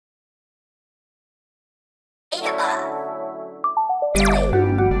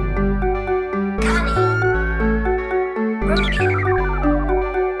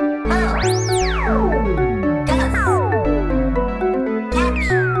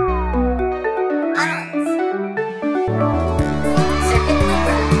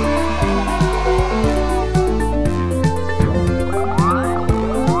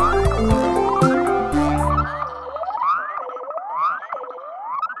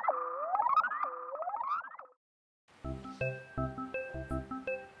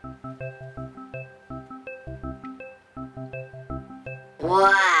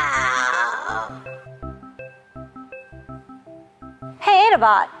Wow. Hey,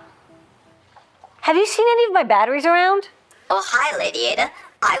 Adabot. Have you seen any of my batteries around? Oh, hi, Lady Ada.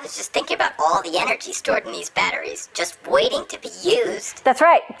 I was just thinking about all the energy stored in these batteries, just waiting to be used. That's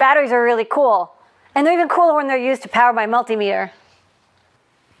right. Batteries are really cool. And they're even cooler when they're used to power my multimeter.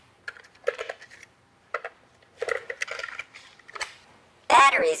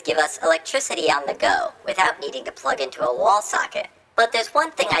 Batteries give us electricity on the go without needing to plug into a wall socket. But there's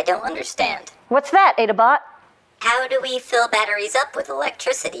one thing I don't understand. What's that, Adabot? How do we fill batteries up with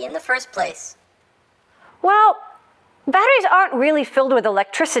electricity in the first place? Well, batteries aren't really filled with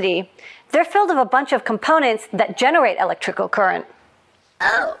electricity. They're filled with a bunch of components that generate electrical current.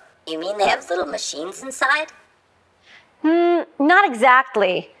 Oh, you mean they have little machines inside? Not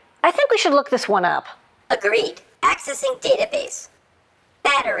exactly. I think we should look this one up. Agreed. Accessing database.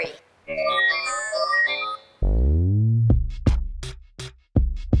 Battery.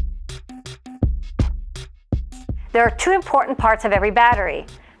 There are two important parts of every battery,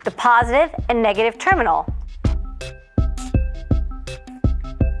 the positive and negative terminal.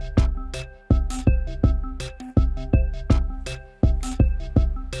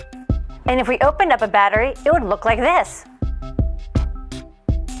 And if we opened up a battery, it would look like this.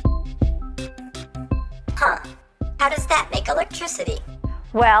 Huh. How does that make electricity?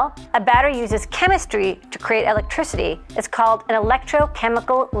 Well, a battery uses chemistry to create electricity. It's called an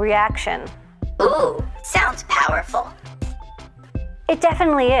electrochemical reaction. Ooh, sounds powerful. It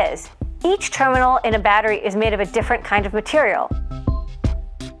definitely is. Each terminal in a battery is made of a different kind of material.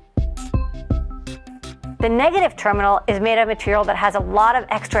 The negative terminal is made of material that has a lot of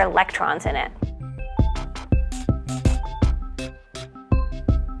extra electrons in it.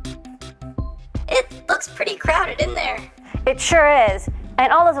 It looks pretty crowded in there. It sure is.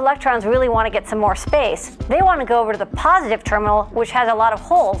 And all those electrons really want to get some more space. They want to go over to the positive terminal, which has a lot of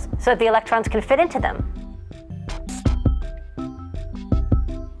holes, so that the electrons can fit into them.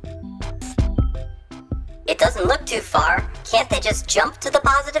 It doesn't look too far. Can't they just jump to the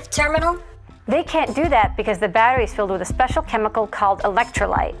positive terminal? They can't do that because the battery is filled with a special chemical called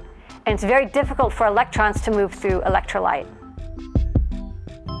electrolyte. And it's very difficult for electrons to move through electrolyte.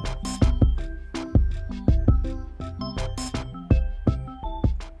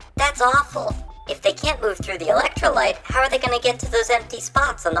 That's awful. If they can't move through the electrolyte, how are they going to get to those empty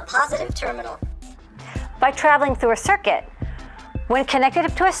spots on the positive terminal? By traveling through a circuit. When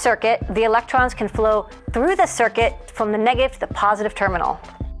connected to a circuit, the electrons can flow through the circuit from the negative to the positive terminal.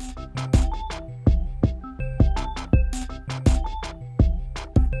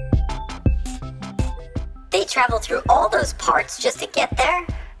 They travel through all those parts just to get there?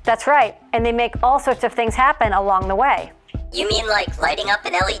 That's right, and they make all sorts of things happen along the way. You mean like lighting up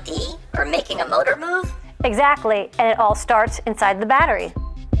an LED or making a motor move? Exactly, and it all starts inside the battery.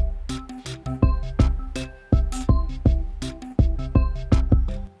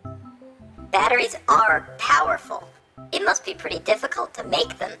 Batteries are powerful. It must be pretty difficult to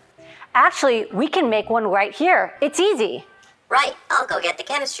make them. Actually, we can make one right here. It's easy. Right, I'll go get the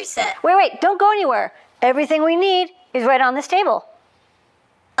chemistry set. Wait, don't go anywhere. Everything we need is right on this table.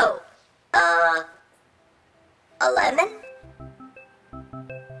 Oh, a lemon?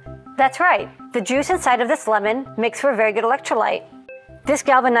 That's right. The juice inside of this lemon makes for a very good electrolyte. This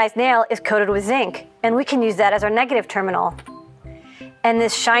galvanized nail is coated with zinc, and we can use that as our negative terminal. And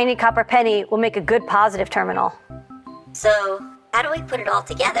this shiny copper penny will make a good positive terminal. So, how do we put it all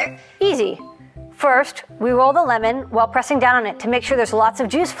together? Easy. First, we roll the lemon while pressing down on it to make sure there's lots of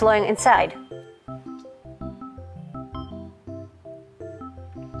juice flowing inside.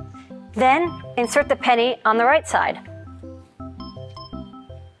 Then, insert the penny on the right side.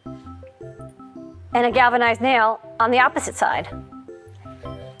 And a galvanized nail on the opposite side.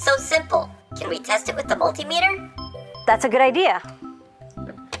 So simple. Can we test it with the multimeter? That's a good idea.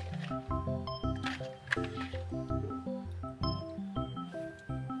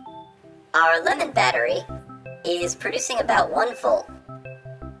 Our lemon battery is producing about 1 volt.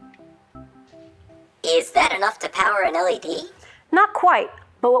 Is that enough to power an LED? Not quite,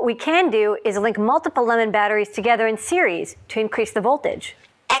 but what we can do is link multiple lemon batteries together in series to increase the voltage.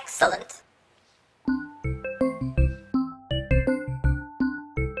 Excellent.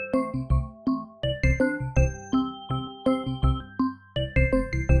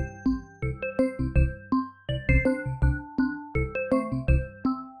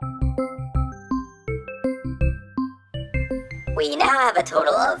 We now have a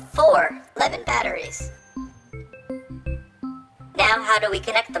total of 4 lemon batteries. Now how do we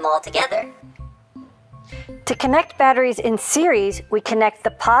connect them all together? To connect batteries in series, we connect the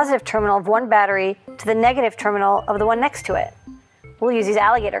positive terminal of one battery to the negative terminal of the one next to it. we'll use these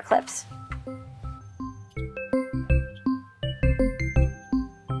alligator clips.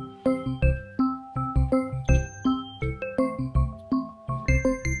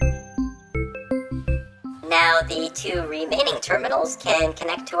 Now the 2 remaining terminals can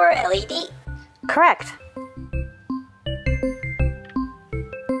connect to our LED. Correct.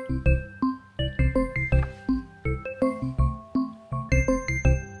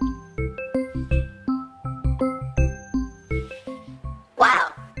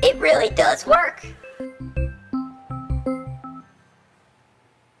 Wow, it really does work.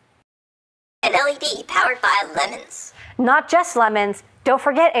 An LED powered by lemons. Not just lemons. Don't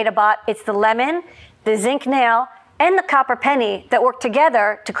forget, Adabot, it's the lemon, the zinc nail, and the copper penny that work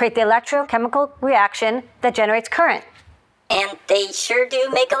together to create the electrochemical reaction that generates current. And they sure do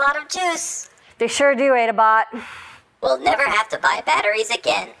make a lot of juice. They sure do, Adabot. We'll never have to buy batteries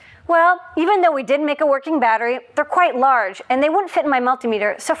again. Well, even though we did make a working battery, they're quite large, and they wouldn't fit in my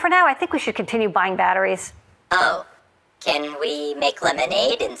multimeter, so for now I think we should continue buying batteries. Oh, can we make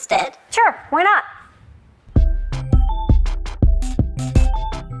lemonade instead? Sure, why not?